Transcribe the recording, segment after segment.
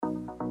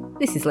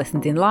This is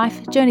Lessons in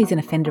Life, Journeys in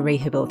Offender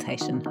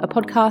Rehabilitation, a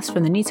podcast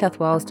from the New South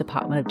Wales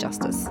Department of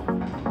Justice.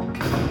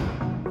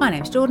 My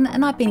name's Jordan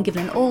and I've been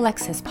given an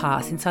all-access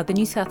pass inside the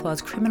New South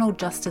Wales criminal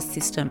justice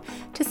system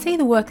to see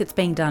the work that's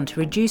being done to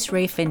reduce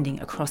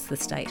reoffending across the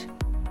state.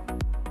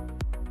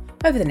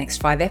 Over the next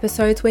 5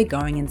 episodes, we're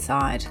going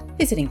inside.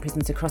 Visiting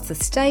prisons across the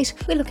state,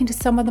 we look into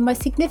some of the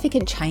most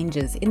significant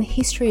changes in the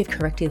history of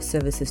Corrective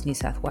Services New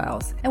South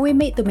Wales, and we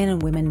meet the men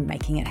and women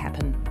making it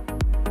happen.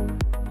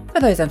 For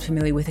those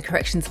unfamiliar with the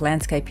corrections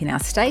landscape in our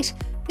state,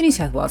 the New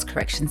South Wales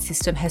corrections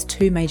system has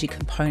 2 major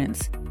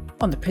components.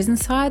 On the prison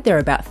side, there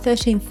are about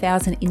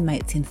 13,000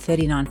 inmates in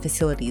 39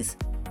 facilities,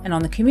 and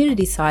on the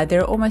community side,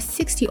 there are almost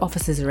 60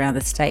 officers around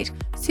the state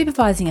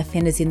supervising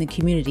offenders in the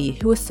community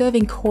who are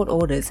serving court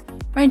orders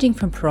ranging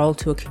from parole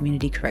to a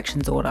community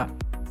corrections order.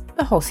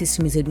 The whole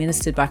system is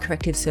administered by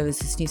Corrective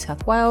Services New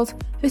South Wales,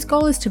 whose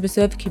goal is to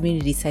preserve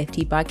community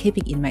safety by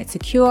keeping inmates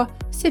secure,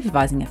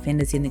 supervising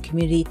offenders in the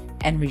community,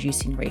 and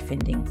reducing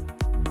reoffending.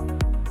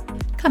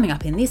 Coming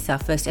up in this, our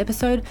first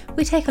episode,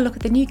 we take a look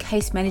at the new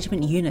case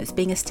management units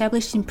being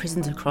established in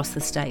prisons across the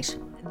state.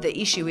 The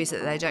issue is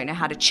that they don't know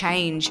how to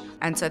change,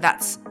 and so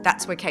that's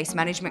where case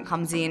management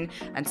comes in,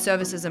 and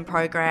services and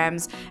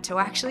programs to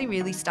actually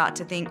really start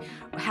to think,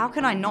 how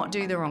can I not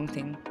do the wrong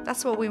thing?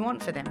 That's what we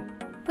want for them.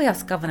 We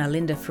asked Governor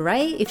Linda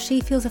Ferret if she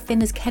feels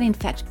offenders can in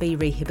fact be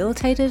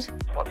rehabilitated.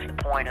 What's the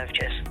point of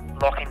just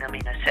locking them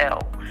in a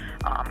cell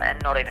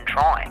and not even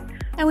trying?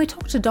 And we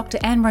talked to Dr.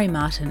 Anne-Marie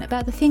Martin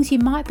about the things you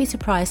might be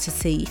surprised to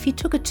see if you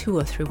took a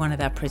tour through one of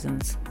our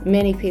prisons.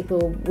 Many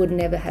people would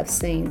never have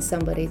seen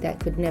somebody that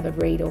could never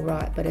read or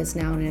write but is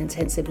now in an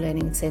intensive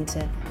learning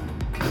centre.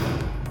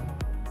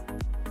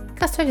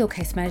 Custodial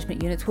case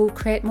management units will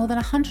create more than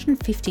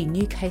 150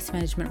 new case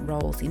management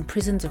roles in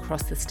prisons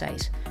across the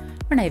state.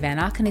 Renee Van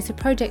Aaken is a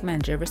project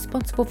manager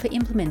responsible for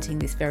implementing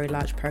this very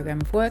large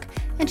program of work,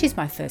 and she's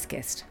my first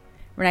guest.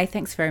 Renee,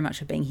 thanks very much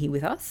for being here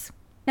with us.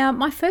 Now,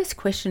 my first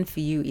question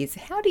for you is,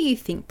 how do you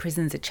think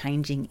prisons are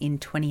changing in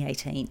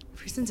 2018?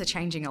 Prisons are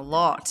changing a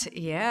lot,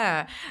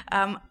 yeah.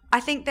 I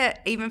think that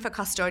even for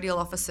custodial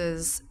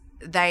officers,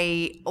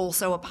 they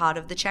also are part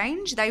of the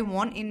change. They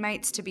want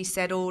inmates to be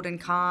settled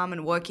and calm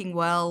and working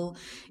well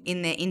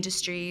in their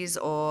industries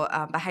or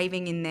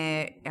behaving in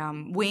their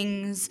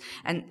wings.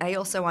 And they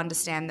also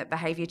understand that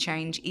behaviour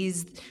change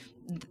is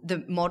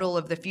the model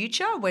of the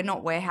future. We're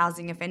not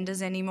warehousing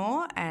offenders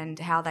anymore, and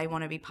how they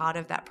want to be part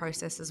of that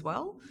process as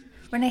well.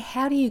 Renee,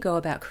 how do you go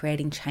about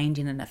creating change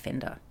in an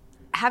offender?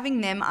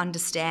 Having them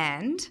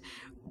understand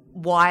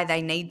why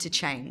they need to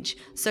change.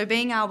 So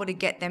being able to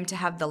get them to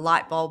have the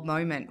light bulb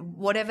moment,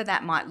 whatever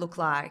that might look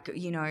like,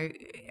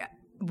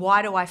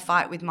 why do I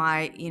fight with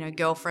my,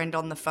 girlfriend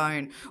on the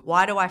phone?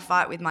 Why do I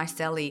fight with my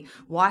cellie?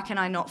 Why can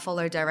I not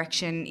follow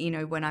direction,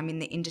 when I'm in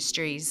the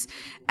industries?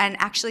 And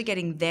actually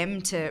getting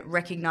them to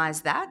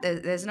recognise that.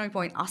 There's no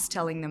point us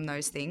telling them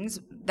those things.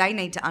 They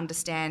need to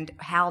understand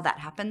how that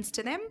happens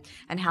to them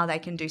and how they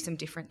can do some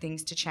different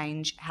things to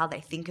change how they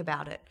think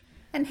about it.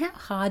 And how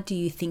hard do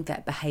you think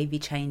that behaviour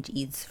change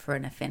is for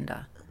an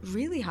offender?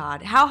 Really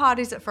hard. How hard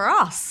is it for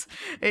us?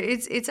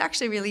 It's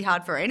actually really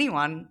hard for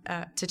anyone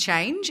to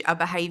change a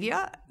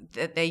behaviour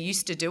that they're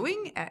used to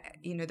doing,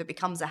 that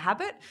becomes a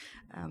habit,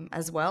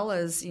 as well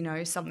as,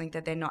 something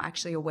that they're not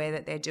actually aware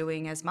that they're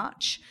doing as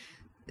much.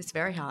 It's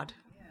very hard.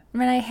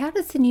 Renee, how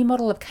does the new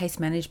model of case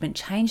management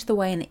change the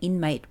way an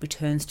inmate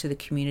returns to the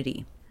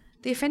community?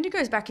 The offender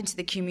goes back into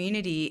the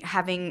community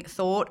having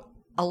thought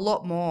a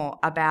lot more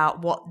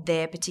about what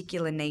their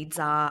particular needs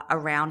are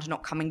around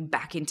not coming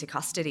back into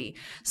custody.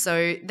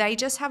 So they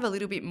just have a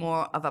little bit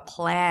more of a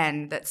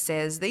plan that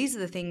says, these are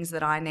the things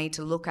that I need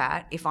to look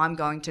at if I'm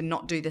going to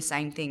not do the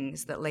same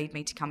things that lead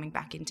me to coming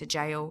back into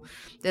jail.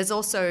 There's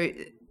also,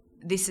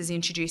 this is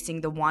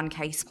introducing the one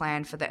case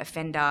plan for the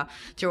offender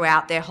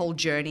throughout their whole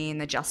journey in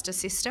the justice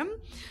system.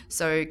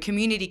 So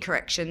community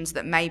corrections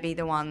that may be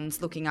the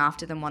ones looking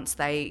after them once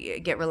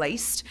they get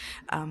released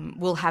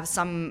will have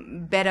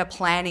some better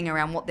planning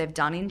around what they've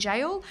done in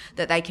jail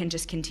that they can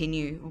just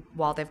continue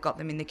while they've got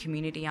them in the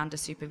community under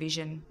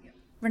supervision.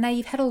 Renee,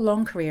 you've had a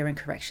long career in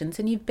corrections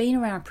and you've been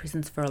around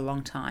prisons for a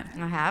long time.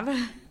 I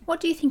have. What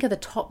do you think are the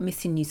top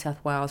myths in New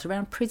South Wales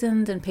around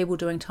prisons and people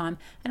doing time,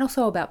 and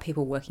also about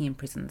people working in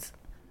prisons?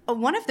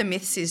 One of the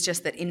myths is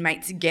just that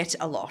inmates get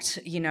a lot.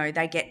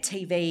 They get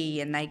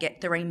TV and they get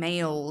 3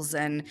 meals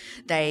and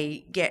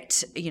they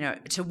get,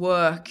 to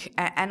work.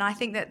 And I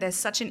think that there's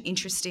such an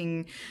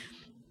interesting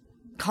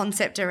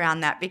concept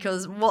around that,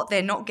 because what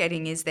they're not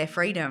getting is their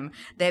freedom.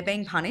 They're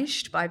being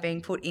punished by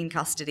being put in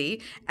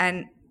custody,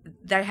 and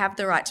they have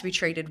the right to be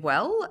treated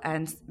well,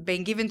 and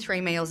being given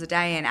 3 meals a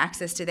day and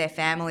access to their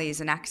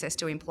families and access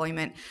to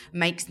employment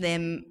makes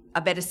them a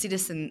better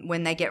citizen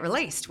when they get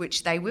released,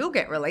 which they will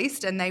get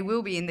released and they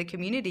will be in the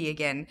community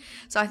again.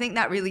 So I think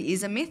that really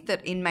is a myth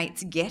that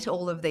inmates get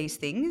all of these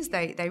things.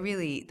 They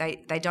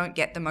don't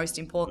get the most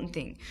important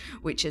thing,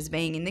 which is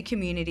being in the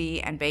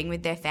community and being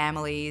with their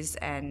families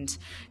and,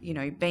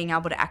 being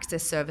able to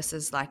access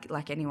services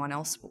like anyone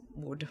else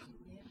would.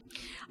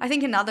 I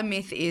think another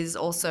myth is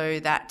also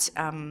that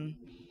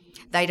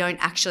they don't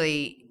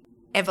actually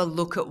ever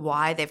look at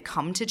why they've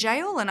come to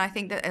jail. And I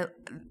think that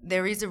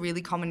there is a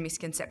really common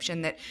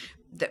misconception that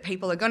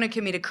people are going to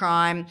commit a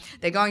crime,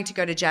 they're going to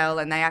go to jail,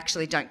 and they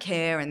actually don't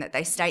care, and that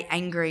they stay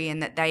angry,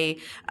 and that they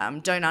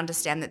don't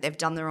understand that they've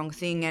done the wrong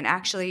thing. And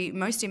actually,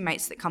 most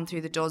inmates that come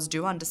through the doors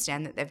do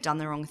understand that they've done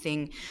the wrong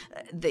thing.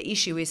 The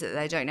issue is that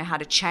they don't know how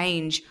to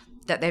change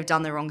that they've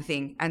done the wrong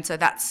thing. And so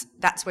that's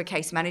where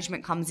case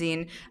management comes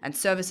in, and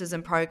services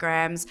and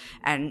programs,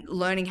 and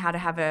learning how to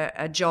have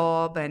a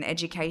job and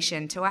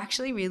education to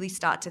actually really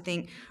start to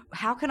think,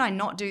 how can I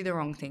not do the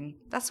wrong thing?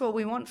 That's what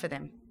we want for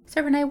them.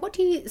 So Renee, what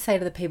do you say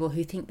to the people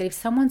who think that if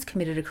someone's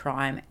committed a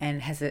crime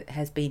and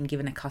has been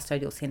given a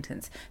custodial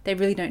sentence, they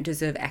really don't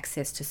deserve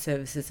access to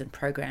services and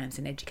programs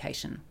and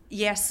education?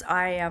 Yes,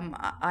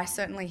 I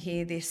certainly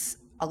hear this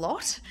a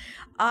lot.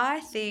 I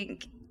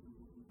think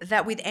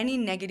that with any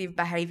negative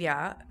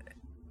behaviour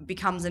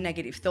becomes a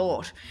negative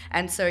thought.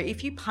 And so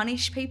if you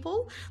punish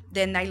people,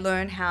 then they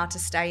learn how to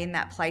stay in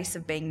that place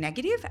of being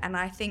negative. And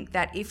I think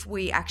that if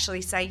we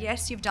actually say,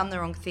 yes, you've done the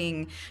wrong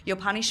thing, your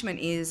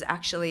punishment is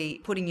actually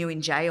putting you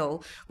in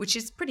jail, which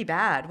is pretty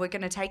bad. We're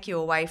going to take you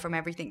away from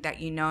everything that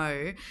you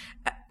know.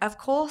 Of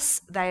course,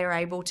 they are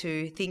able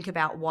to think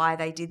about why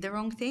they did the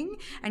wrong thing,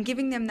 and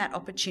giving them that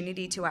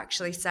opportunity to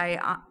actually say,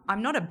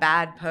 I'm not a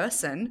bad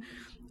person,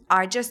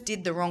 I just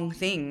did the wrong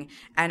thing,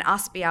 and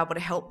us be able to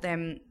help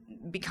them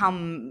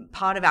become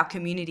part of our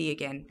community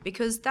again,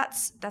 because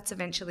that's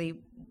eventually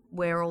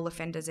where all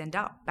offenders end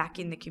up, back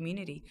in the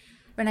community.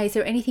 Renee, is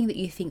there anything that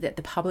you think that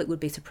the public would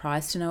be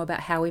surprised to know about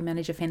how we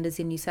manage offenders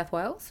in New South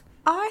Wales?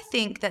 I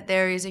think that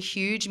there is a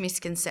huge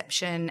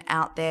misconception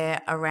out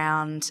there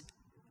around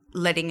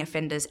letting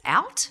offenders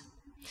out.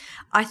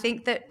 I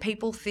think that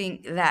people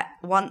think that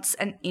once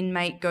an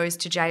inmate goes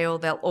to jail,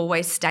 they'll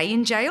always stay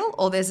in jail,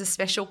 or there's a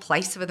special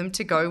place for them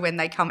to go when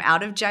they come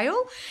out of jail.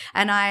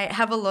 And I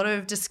have a lot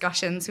of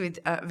discussions with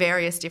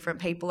various different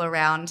people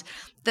around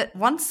that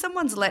once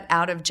someone's let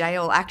out of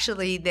jail,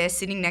 actually they're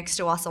sitting next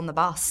to us on the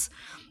bus.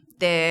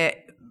 They're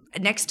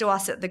next to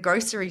us at the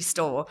grocery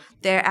store.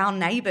 They're our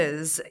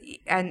neighbours,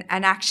 and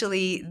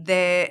actually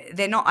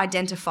they're not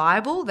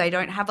identifiable. They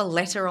don't have a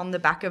letter on the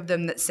back of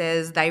them that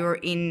says they were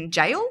in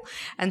jail.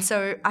 And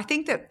so I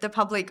think that the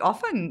public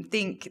often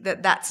think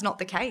that that's not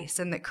the case,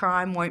 and that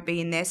crime won't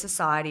be in their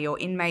society, or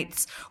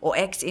inmates or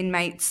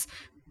ex-inmates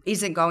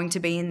isn't going to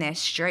be in their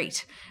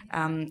street.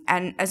 And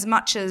as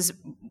much as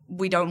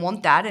we don't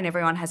want that, and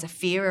everyone has a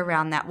fear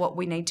around that, what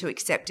we need to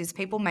accept is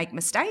people make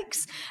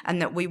mistakes,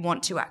 and that we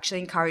want to actually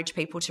encourage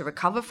people to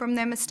recover from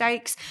their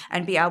mistakes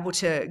and be able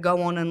to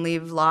go on and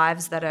live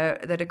lives that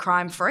are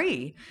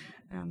crime-free,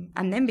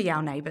 and then be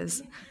our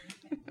neighbours.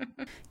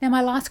 Now,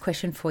 my last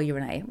question for you,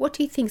 Renee, what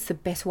do you think is the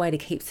best way to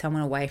keep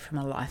someone away from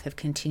a life of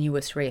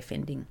continuous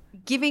reoffending?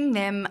 Giving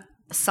them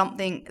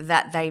something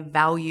that they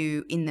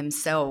value in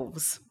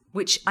themselves,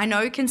 which I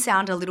know can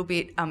sound a little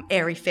bit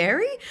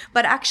airy-fairy,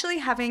 but actually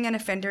having an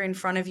offender in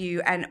front of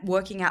you and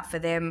working out for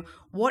them,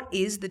 what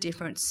is the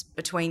difference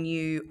between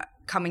you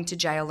coming to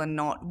jail and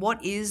not?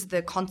 What is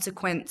the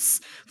consequence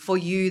for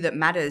you that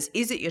matters?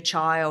 Is it your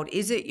child?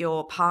 Is it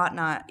your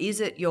partner? Is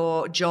it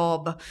your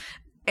job?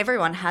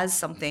 Everyone has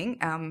something,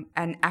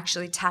 and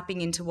actually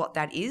tapping into what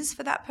that is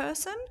for that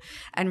person,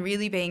 and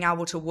really being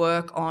able to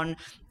work on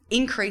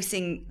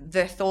increasing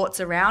the thoughts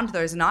around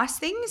those nice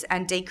things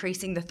and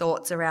decreasing the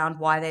thoughts around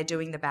why they're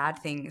doing the bad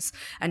things,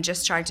 and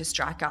just trying to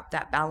strike up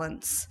that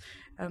balance.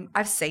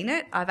 I've seen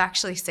it. I've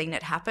actually seen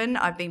it happen.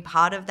 I've been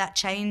part of that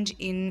change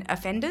in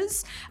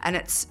offenders, and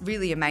it's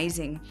really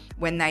amazing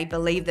when they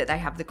believe that they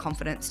have the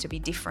confidence to be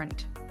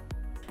different.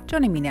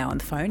 Joining me now on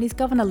the phone is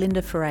Governor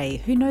Linda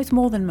Ferret, who knows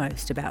more than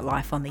most about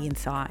life on the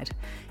inside.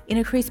 In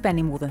a career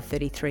spanning more than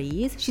 33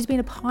 years, she's been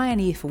a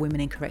pioneer for women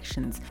in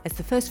corrections as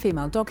the first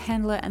female dog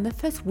handler and the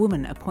first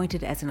woman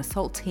appointed as an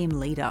assault team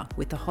leader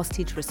with the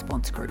Hostage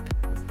Response Group.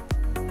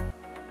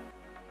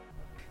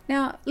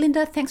 Now,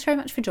 Linda, thanks very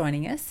much for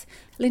joining us.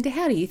 Linda,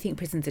 how do you think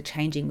prisons are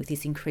changing with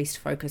this increased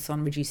focus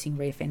on reducing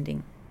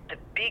reoffending? The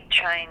big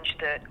change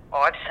that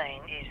I've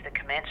seen is the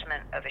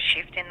commencement of a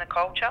shift in the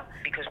culture,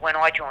 because when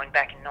I joined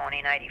back in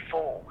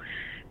 1984,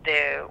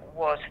 there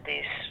was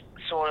this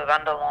sort of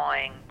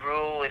underlying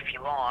rule, if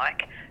you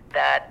like,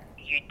 that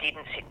you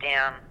didn't sit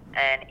down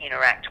and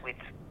interact with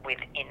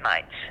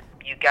inmates.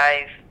 You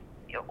gave,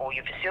 or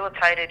you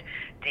facilitated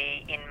the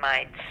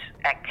inmates'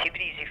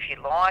 activities, if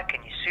you like,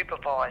 and you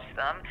supervised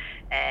them,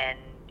 and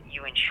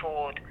you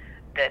ensured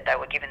that they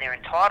were given their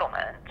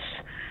entitlements,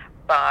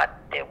 but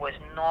there was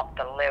not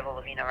the level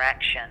of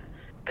interaction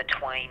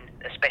between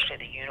especially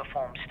the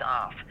uniformed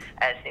staff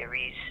as there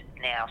is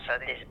now. So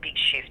there's a big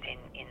shift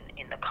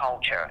in the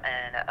culture,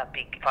 and a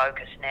big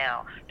focus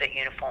now that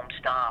uniformed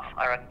staff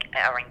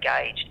are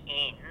engaged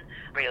in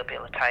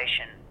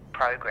rehabilitation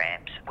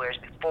programs, whereas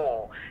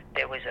before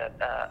there was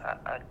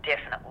a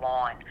definite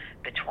line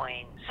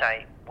between,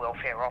 say,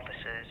 welfare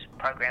officers,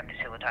 program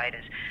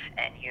facilitators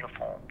and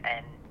uniform,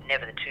 and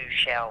never the two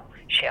shall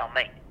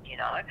meet.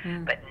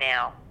 But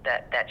now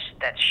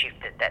that's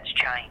shifted, that's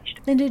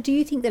changed. Linda, do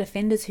you think that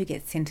offenders who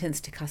get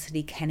sentenced to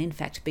custody can in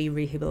fact be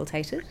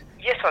rehabilitated?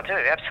 Yes, I do,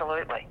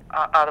 absolutely.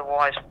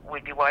 Otherwise,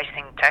 we'd be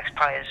wasting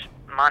taxpayers'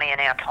 money and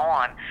our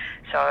time.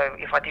 So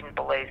if I didn't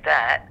believe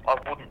that, I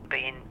wouldn't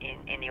be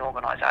in the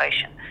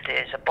organisation.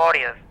 There's a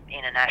body of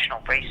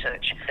international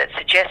research that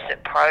suggests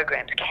that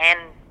programs can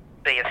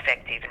be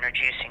effective in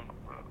reducing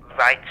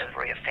rates of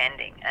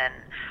reoffending, and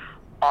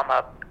I'm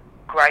a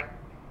great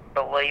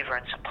believer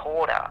and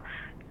supporter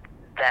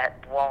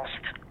that whilst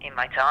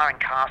inmates are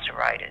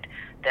incarcerated,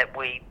 that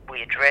we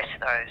address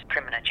those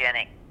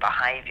criminogenic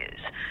behaviours.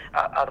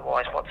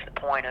 Otherwise, what's the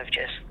point of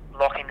just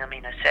locking them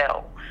in a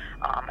cell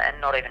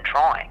and not even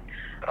trying?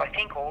 But I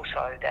think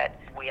also that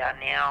we are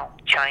now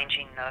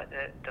changing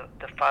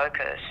the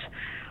focus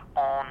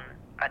on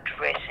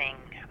addressing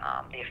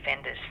the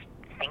offender's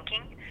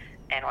thinking,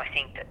 and I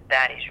think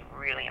that is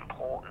really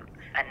important,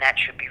 and that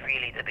should be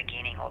really the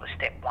beginning or the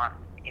step one,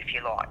 if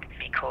you like,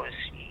 because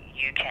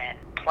you can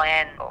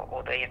plan,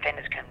 or the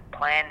offenders can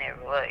plan their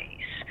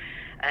release,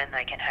 and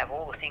they can have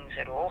all the things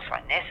that are also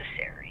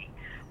necessary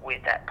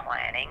with that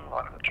planning,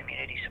 like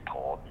community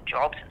support and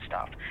jobs and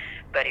stuff.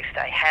 But if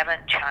they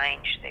haven't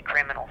changed their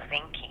criminal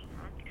thinking,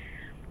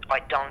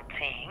 I don't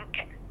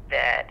think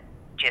that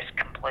just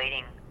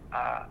completing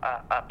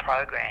a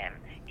program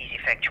is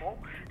effectual.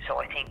 So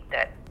I think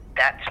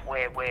that's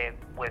where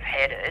we've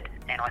headed,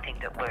 and I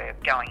think that we're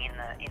going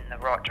in the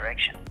right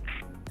direction.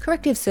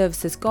 Corrective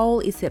Services' goal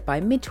is that by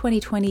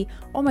mid-2020,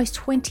 almost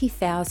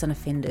 20,000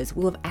 offenders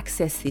will have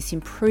accessed this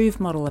improved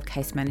model of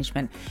case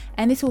management,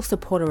 and this will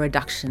support a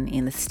reduction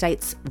in the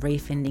state's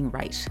reoffending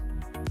rate.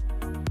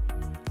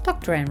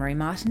 Dr. Anne-Marie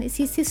Martin is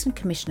the Assistant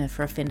Commissioner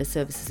for Offender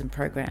Services and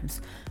Programs.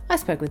 I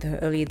spoke with her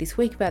earlier this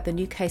week about the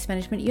new case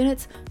management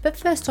units, but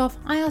first off,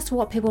 I asked her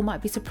what people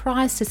might be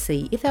surprised to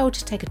see if they were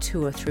to take a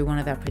tour through one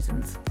of our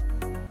prisons.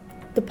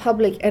 The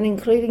public, and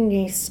including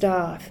new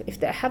staff, if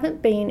they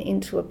haven't been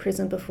into a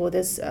prison before,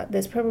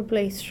 there's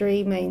probably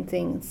three main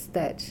things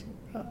that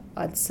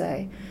I'd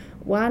say.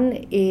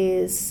 One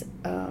is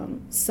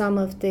some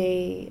of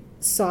the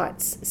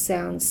sights,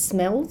 sounds,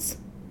 smells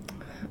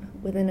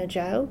within a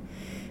jail.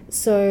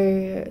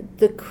 So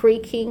the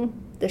creaking,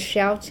 the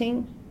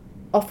shouting,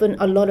 often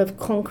a lot of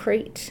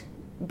concrete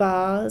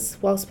bars,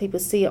 whilst people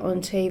see it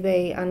on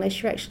TV,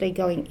 unless you're actually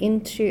going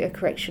into a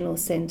correctional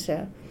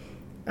centre,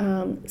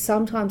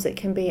 sometimes it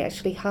can be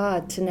actually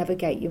hard to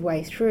navigate your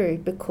way through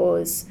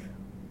because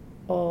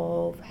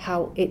of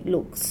how it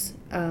looks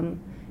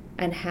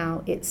and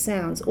how it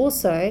sounds.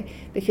 Also,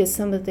 because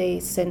some of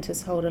these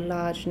centres hold a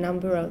large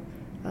number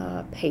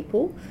of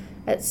people,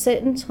 at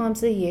certain times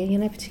of the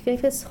year, particularly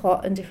if it's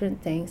hot and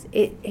different things,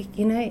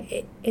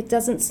 it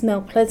doesn't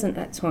smell pleasant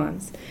at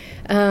times.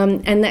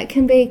 And that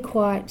can be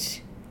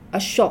quite a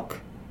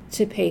shock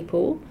to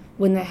people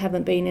when they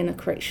haven't been in a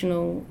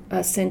correctional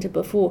centre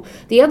before.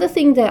 The other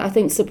thing that I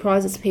think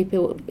surprises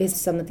people is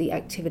some of the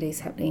activities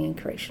happening in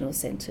correctional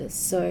centres.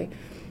 So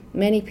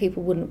many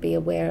people wouldn't be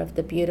aware of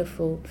the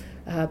beautiful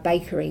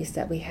bakeries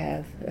that we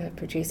have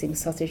producing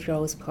sausage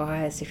rolls,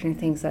 pies, different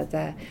things like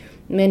that.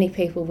 Many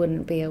people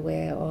wouldn't be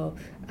aware of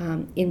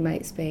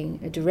inmates being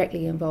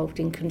directly involved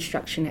in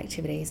construction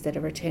activities that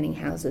are returning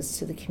houses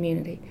to the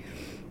community.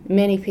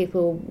 Many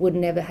people would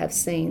never have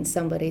seen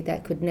somebody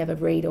that could never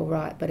read or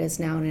write but is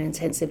now in an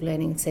intensive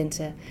learning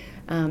centre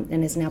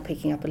and is now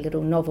picking up a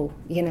little novel,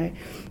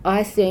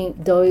 I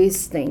think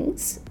those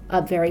things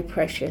are very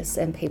precious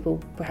and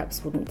people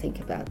perhaps wouldn't think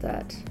about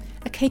that.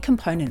 A key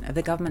component of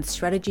the government's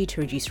strategy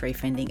to reduce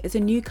reoffending is a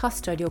new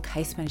custodial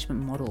case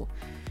management model.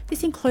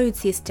 This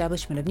includes the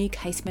establishment of new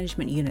case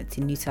management units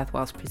in New South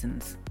Wales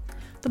prisons.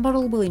 The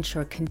model will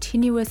ensure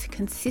continuous,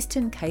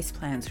 consistent case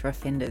plans for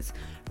offenders,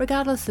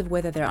 regardless of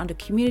whether they're under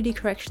community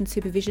correction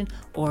supervision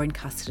or in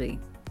custody.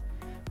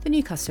 The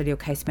new custodial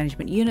case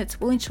management units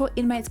will ensure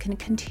inmates can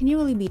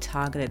continually be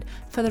targeted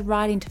for the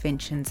right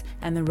interventions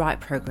and the right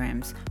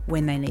programs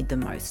when they need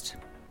them most.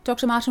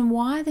 Dr. Martin,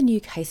 why are the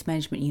new case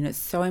management units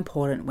so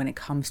important when it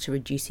comes to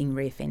reducing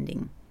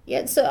reoffending?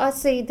 Yeah, so I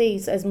see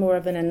these as more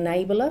of an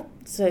enabler,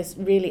 so it's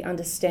really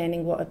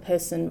understanding what a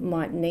person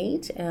might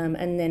need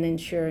and then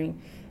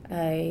ensuring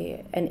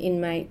an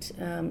inmate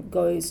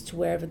goes to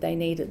wherever they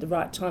need at the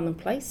right time and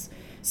place.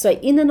 So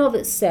in and of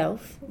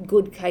itself,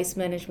 good case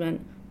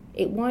management,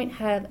 it won't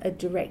have a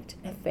direct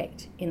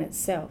effect in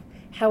itself.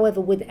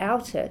 However,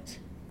 without it,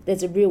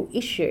 there's a real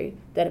issue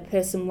that a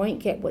person won't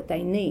get what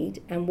they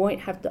need and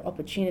won't have the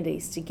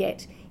opportunities to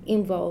get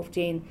involved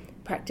in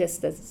practice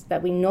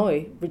that we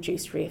know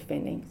reduce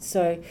reoffending.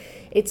 So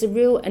it's a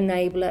real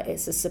enabler,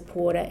 it's a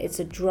supporter, it's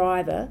a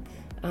driver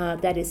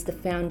that is the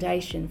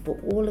foundation for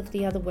all of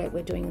the other work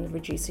we're doing in the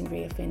reducing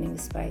reoffending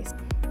space.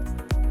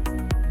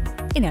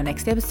 In our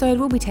next episode,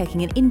 we'll be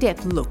taking an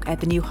in-depth look at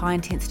the new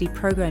high-intensity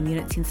program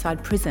units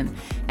inside prison,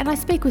 and I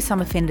speak with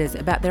some offenders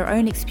about their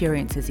own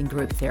experiences in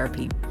group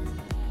therapy.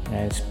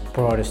 It's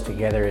brought us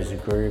together as a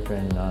group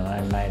and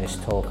made us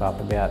talk up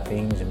about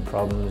things and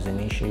problems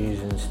and issues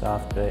and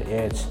stuff, but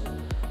yeah, it's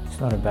It's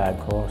not a bad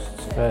course.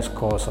 It's the first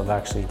course I've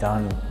actually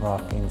done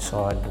like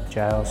inside the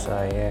jail,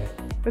 so yeah.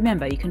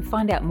 Remember, you can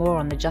find out more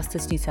on the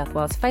Justice New South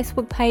Wales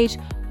Facebook page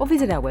or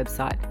visit our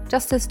website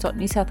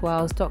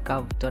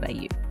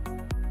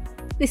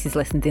justice.newsouthwales.gov.au. This is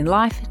Lessons in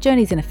Life,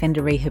 Journeys in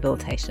Offender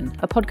Rehabilitation,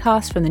 a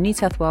podcast from the New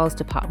South Wales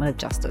Department of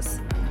Justice.